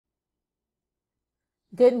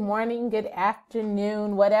Good morning, good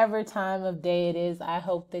afternoon, whatever time of day it is. I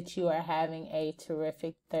hope that you are having a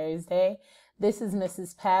terrific Thursday. This is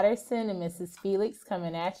Mrs. Patterson and Mrs. Felix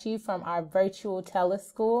coming at you from our virtual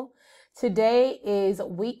teleschool. Today is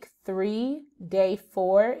week 3, day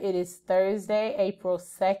 4. It is Thursday, April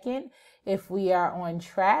 2nd, if we are on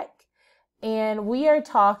track. And we are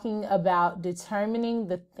talking about determining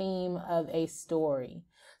the theme of a story.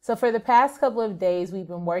 So for the past couple of days, we've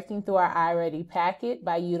been working through our iReady packet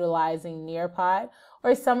by utilizing Nearpod,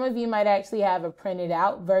 or some of you might actually have a printed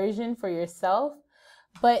out version for yourself.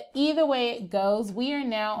 But either way it goes, we are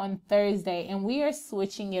now on Thursday and we are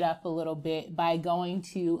switching it up a little bit by going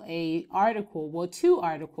to two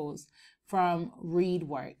articles from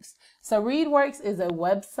ReadWorks. So ReadWorks is a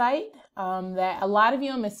website that a lot of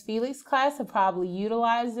you in Miss Felix class have probably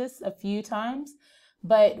utilized this a few times.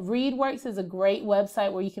 But ReadWorks is a great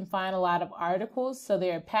website where you can find a lot of articles. So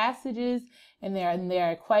there are passages and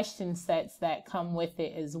there are question sets that come with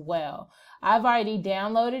it as well. I've already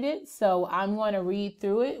downloaded it, so I'm going to read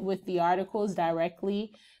through it with the articles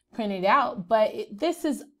directly printed out. But this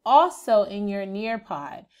is also in your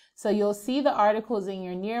Nearpod. So you'll see the articles in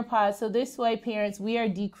your Nearpod. So this way, parents, we are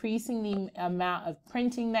decreasing the amount of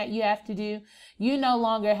printing that you have to do. You no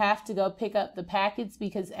longer have to go pick up the packets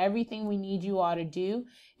because everything we need you all to do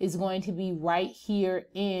is going to be right here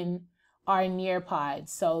in our Nearpod.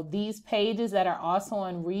 So these pages that are also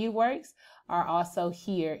on ReadWorks are also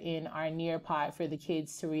here in our Nearpod for the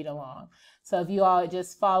kids to read along. So if you all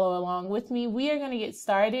just follow along with me, we are going to get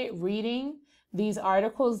started reading these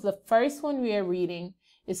articles. The first one we are reading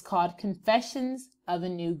is called Confessions of a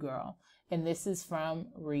New Girl, and this is from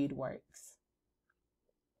ReadWorks.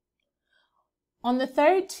 On the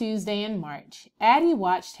third Tuesday in March, Addie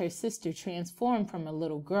watched her sister transform from a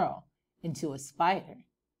little girl into a spider.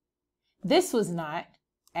 This was not,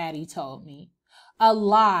 Addie told me, a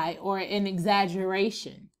lie or an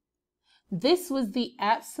exaggeration. This was the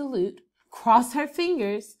absolute, cross her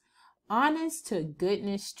fingers, honest to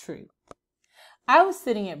goodness truth. I was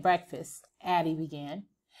sitting at breakfast, Addie began,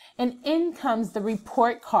 and in comes the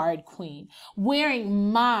report card queen,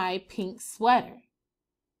 wearing my pink sweater.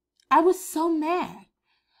 I was so mad.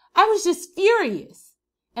 I was just furious.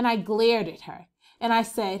 And I glared at her, and I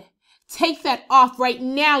said, "Take that off right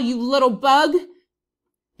now, you little bug."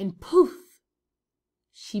 And poof,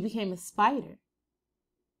 she became a spider.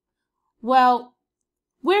 Well,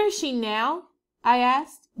 where is she now? I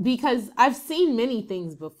asked, because I've seen many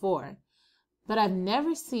things before, but I've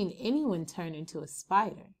never seen anyone turn into a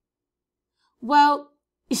spider. Well,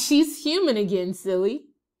 she's human again, silly,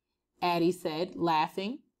 Addie said,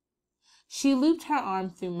 laughing. She looped her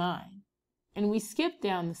arm through mine, and we skipped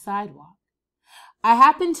down the sidewalk. I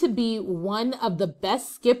happen to be one of the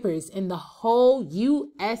best skippers in the whole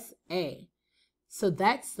USA, so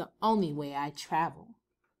that's the only way I travel.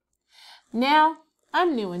 Now,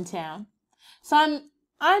 I'm new in town, so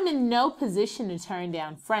I'm in no position to turn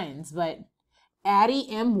down friends, but Addie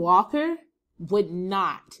M. Walker would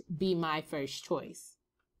not be my first choice.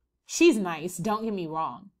 She's nice, don't get me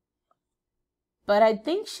wrong, but I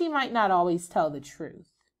think she might not always tell the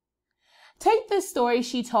truth. Take this story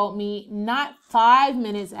she told me not 5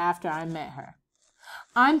 minutes after I met her.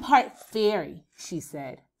 I'm part fairy, she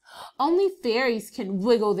said. Only fairies can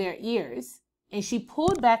wiggle their ears, and she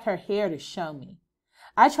pulled back her hair to show me.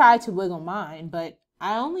 I tried to wiggle mine, but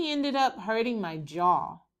I only ended up hurting my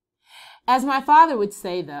jaw. As my father would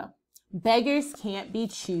say, though, beggars can't be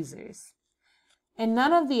choosers. And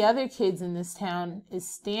none of the other kids in this town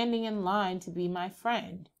is standing in line to be my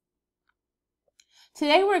friend.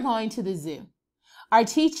 Today we're going to the zoo. Our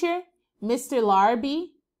teacher, Mr.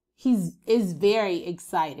 Larby, is very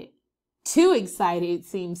excited. Too excited, it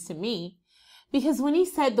seems to me, because when he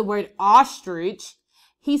said the word ostrich,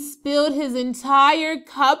 he spilled his entire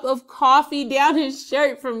cup of coffee down his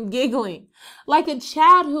shirt from giggling, like a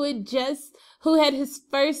child who had his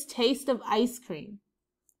first taste of ice cream.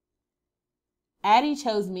 Addie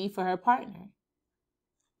chose me for her partner.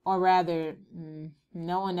 Or rather,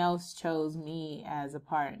 no one else chose me as a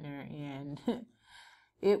partner, and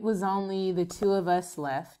it was only the two of us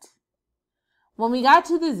left. When we got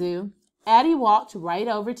to the zoo, Addie walked right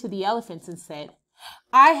over to the elephants and said,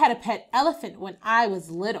 "I had a pet elephant when I was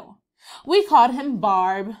little. We called him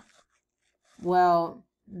Barb." Well,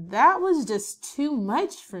 that was just too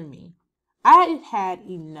much for me. I had had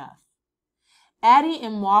enough. "Addie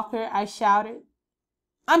M. Walker," I shouted,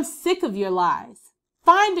 "I'm sick of your lies.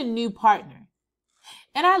 Find a new partner."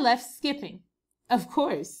 And I left skipping, of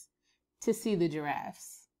course, to see the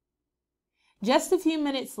giraffes. Just a few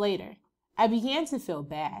minutes later, I began to feel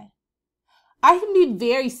bad. I can be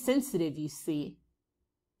very sensitive, you see.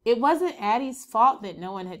 It wasn't Addie's fault that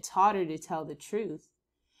no one had taught her to tell the truth.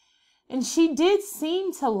 And she did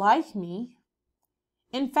seem to like me.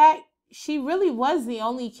 In fact, she really was the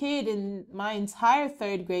only kid in my entire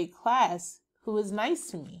third grade class who was nice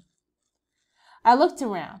to me. I looked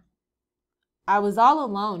around. I was all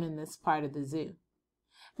alone in this part of the zoo.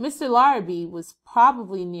 Mr. Larrabee was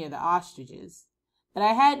probably near the ostriches, but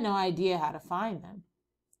I had no idea how to find them.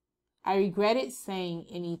 I regretted saying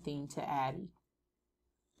anything to Addie.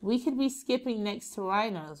 We could be skipping next to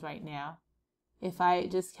rhinos right now if I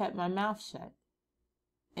had just kept my mouth shut.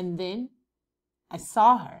 And then I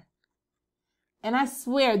saw her. And I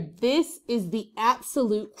swear this is the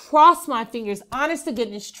absolute, cross my fingers, honest to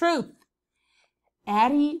goodness truth.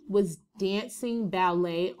 Addie was dancing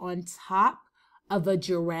ballet on top of a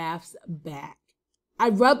giraffe's back. I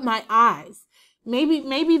rubbed my eyes.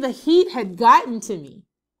 Maybe the heat had gotten to me.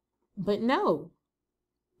 But no,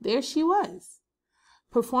 there she was,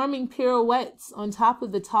 performing pirouettes on top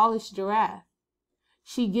of the tallest giraffe.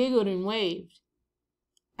 She giggled and waved.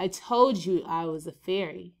 "I told you I was a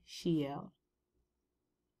fairy," she yelled.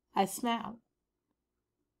 I smiled.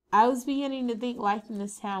 I was beginning to think life in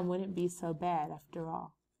this town wouldn't be so bad after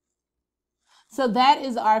all. So that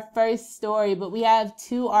is our first story, but we have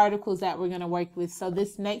 2 articles that we're going to work with. So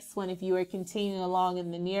this next one, if you are continuing along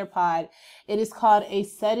in the Nearpod, it is called A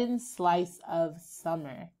Sudden Slice of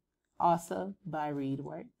Summer, also by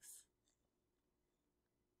Readworks.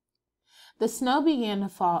 The snow began to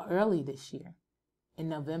fall early this year, in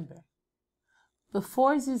November,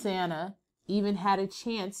 before Susanna even had a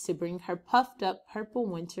chance to bring her puffed up purple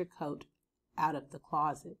winter coat out of the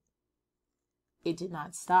closet. It did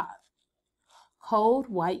not stop. Cold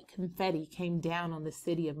white confetti came down on the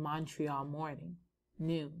city of Montreal morning,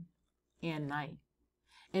 noon, and night,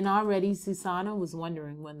 and already Susanna was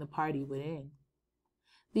wondering when the party would end.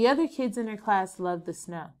 The other kids in her class loved the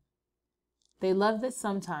snow. They loved that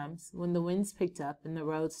sometimes, when the winds picked up and the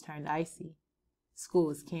roads turned icy, school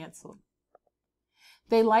was canceled.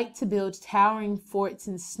 They liked to build towering forts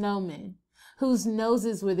and snowmen, whose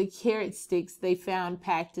noses were the carrot sticks they found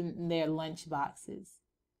packed in their lunch boxes.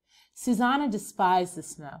 Susanna despised the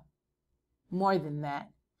snow. More than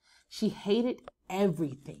that, she hated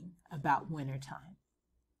everything about wintertime.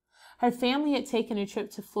 Her family had taken a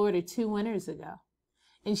trip to Florida 2 winters ago,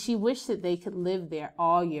 and she wished that they could live there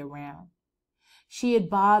all year round. She had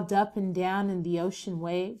bobbed up and down in the ocean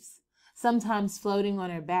waves, sometimes floating on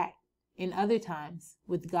her back, and other times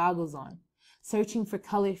with goggles on, searching for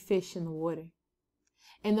colored fish in the water.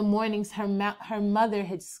 In the mornings, her mother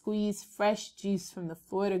had squeezed fresh juice from the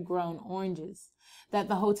Florida-grown oranges that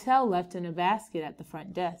the hotel left in a basket at the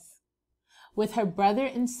front desk. With her brother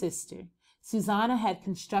and sister, Susanna had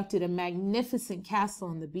constructed a magnificent castle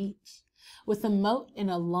on the beach, with a moat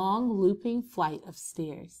and a long, looping flight of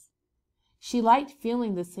stairs. She liked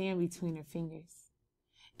feeling the sand between her fingers.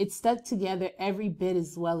 It stuck together every bit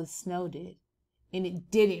as well as snow did, and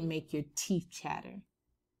it didn't make your teeth chatter.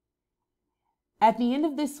 At the end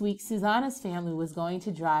of this week, Susanna's family was going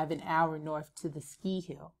to drive an hour north to the ski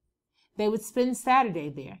hill. They would spend Saturday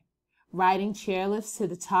there, riding chairlifts to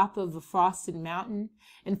the top of a frosted mountain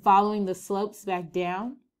and following the slopes back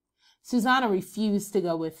down. Susanna refused to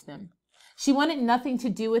go with them. She wanted nothing to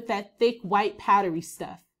do with that thick, white, powdery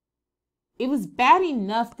stuff. It was bad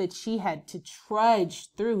enough that she had to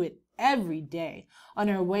trudge through it every day on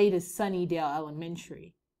her way to Sunnydale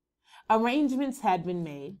Elementary. Arrangements had been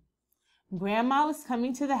made. Grandma was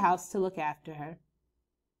coming to the house to look after her.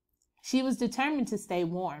 She was determined to stay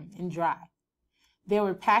warm and dry. There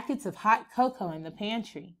were packets of hot cocoa in the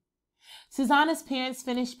pantry. Susanna's parents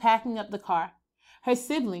finished packing up the car. Her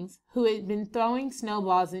siblings, who had been throwing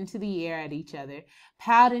snowballs into the air at each other,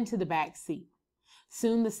 piled into the back seat.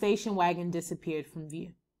 Soon the station wagon disappeared from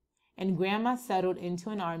view, and Grandma settled into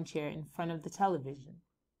an armchair in front of the television.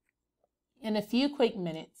 In a few quick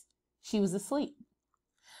minutes, she was asleep.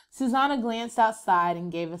 Susanna glanced outside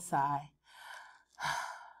and gave a sigh.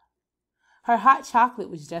 Her hot chocolate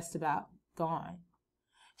was just about gone.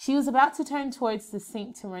 She was about to turn towards the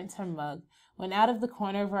sink to rinse her mug when out of the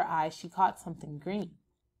corner of her eye she caught something green.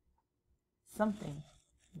 Something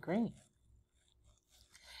green.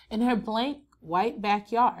 In her blank, white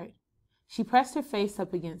backyard, she pressed her face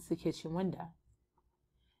up against the kitchen window.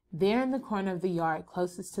 There in the corner of the yard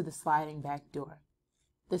closest to the sliding back door,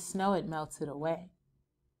 the snow had melted away.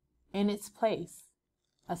 In its place,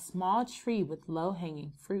 a small tree with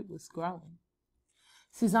low-hanging fruit was growing.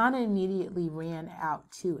 Susanna immediately ran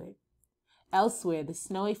out to it. Elsewhere, the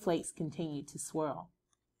snowy flakes continued to swirl,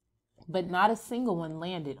 but not a single one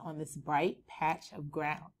landed on this bright patch of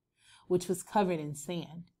ground, which was covered in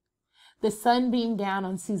sand. The sun beamed down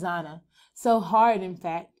on Susanna, so hard, in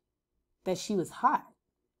fact, that she was hot.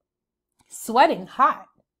 Sweating hot.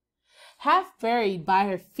 Half buried by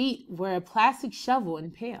her feet were a plastic shovel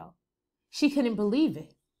and pail. She couldn't believe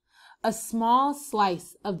it. A small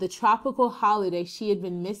slice of the tropical holiday she had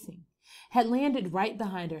been missing had landed right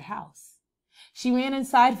behind her house. She ran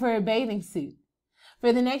inside for her bathing suit.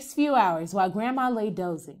 For the next few hours, while Grandma lay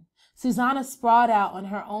dozing, Susanna sprawled out on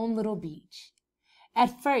her own little beach.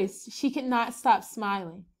 At first, she could not stop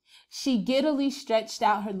smiling. She giddily stretched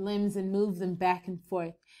out her limbs and moved them back and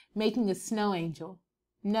forth, making a snow angel.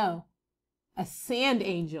 No, a sand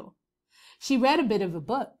angel. She read a bit of a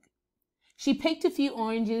book. She picked a few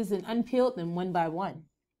oranges and unpeeled them one by one.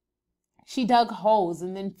 She dug holes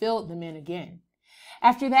and then filled them in again.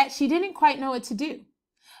 After that, she didn't quite know what to do.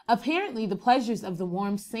 Apparently, the pleasures of the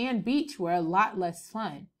warm sand beach were a lot less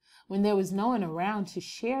fun when there was no one around to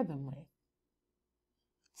share them with.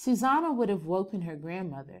 Susanna would have woken her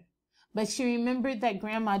grandmother, but she remembered that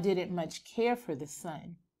Grandma didn't much care for the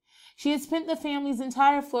sun. She had spent the family's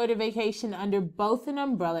entire Florida vacation under both an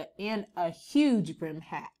umbrella and a huge brim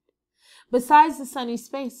hat. Besides, the sunny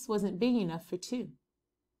space wasn't big enough for two.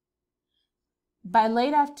 By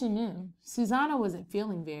late afternoon, Susanna wasn't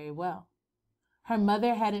feeling very well. Her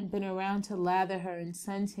mother hadn't been around to lather her in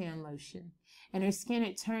suntan lotion, and her skin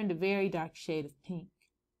had turned a very dark shade of pink.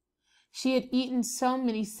 She had eaten so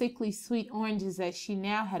many sickly sweet oranges that she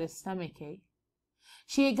now had a stomachache.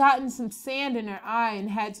 She had gotten some sand in her eye and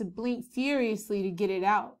had to blink furiously to get it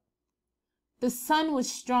out. The sun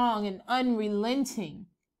was strong and unrelenting.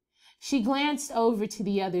 She glanced over to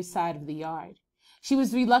the other side of the yard. She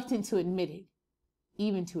was reluctant to admit it,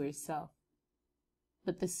 even to herself.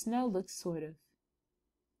 But the snow looked sort of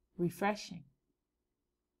refreshing.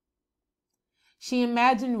 She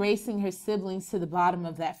imagined racing her siblings to the bottom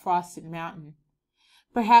of that frosted mountain.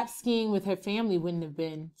 Perhaps skiing with her family wouldn't have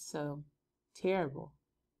been so terrible.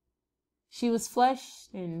 She was flushed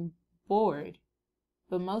and bored,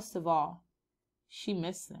 but most of all, she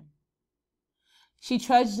missed them. She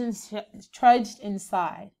trudged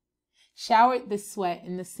inside, showered the sweat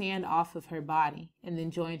and the sand off of her body, and then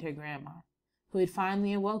joined her grandma, who had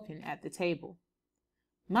finally awoken at the table.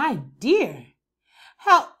 "My dear,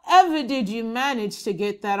 however did you manage to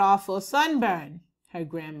get that awful sunburn?" her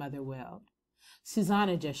grandmother wailed.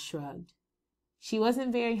 Susanna just shrugged. She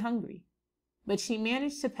wasn't very hungry, but she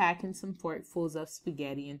managed to pack in some forkfuls of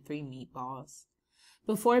spaghetti and 3 meatballs.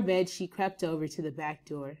 Before bed, she crept over to the back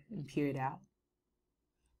door and peered out.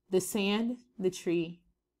 The sand, the tree,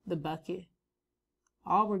 the bucket,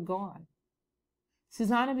 all were gone.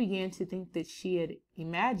 Susanna began to think that she had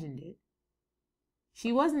imagined it.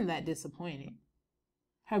 She wasn't that disappointed.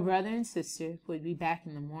 Her brother and sister would be back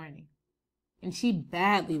in the morning, and she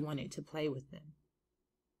badly wanted to play with them,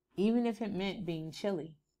 even if it meant being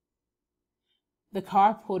chilly. The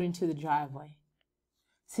car pulled into the driveway.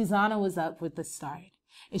 Susanna was up with the start,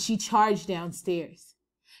 and she charged downstairs.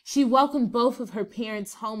 She welcomed both of her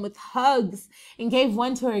parents home with hugs and gave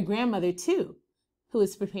one to her grandmother, too, who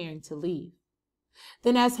was preparing to leave.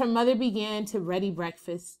 Then, as her mother began to ready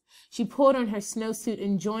breakfast, she pulled on her snowsuit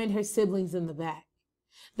and joined her siblings in the back.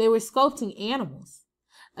 They were sculpting animals: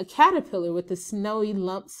 a caterpillar with the snowy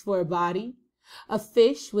lumps for a body, a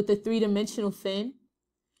fish with a 3-dimensional fin,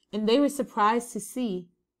 and they were surprised to see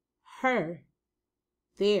her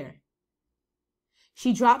there.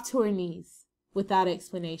 She dropped to her knees without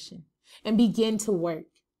explanation and began to work.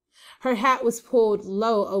 Her hat was pulled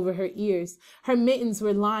low over her ears, her mittens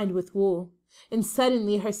were lined with wool, and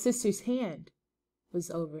suddenly her sister's hand was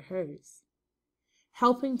over hers,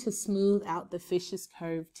 helping to smooth out the fish's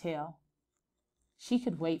curved tail. She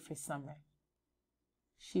could wait for summer.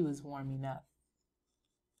 She was warm enough.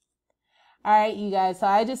 All right, you guys, so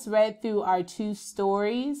I just read through our 2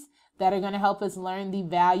 stories that are going to help us learn the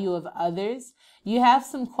value of others. You have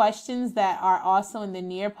some questions that are also in the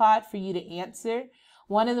Nearpod for you to answer.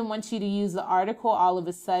 One of them wants you to use the article "All of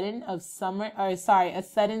a Sudden" of Summer, A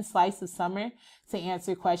Sudden Slice of Summer, to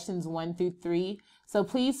answer questions 1 through 3. So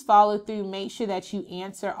please follow through. Make sure that you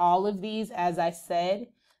answer all of these. As I said,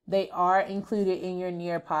 they are included in your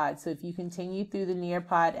Nearpod. So if you continue through the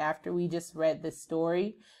Nearpod after we just read the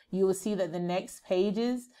story, you will see that the next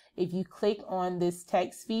pages, if you click on this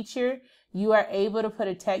text feature, you are able to put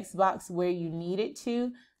a text box where you need it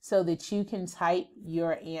to so that you can type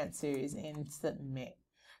your answers and submit.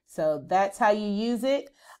 So that's how you use it.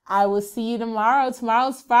 I will see you tomorrow.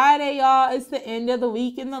 Tomorrow's Friday, y'all. It's the end of the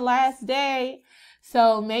week and the last day.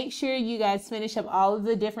 So make sure you guys finish up all of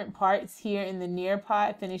the different parts here in the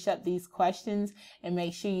Nearpod. Finish up these questions and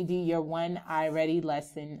make sure you do your one I Ready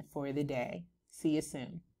lesson for the day. See you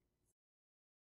soon.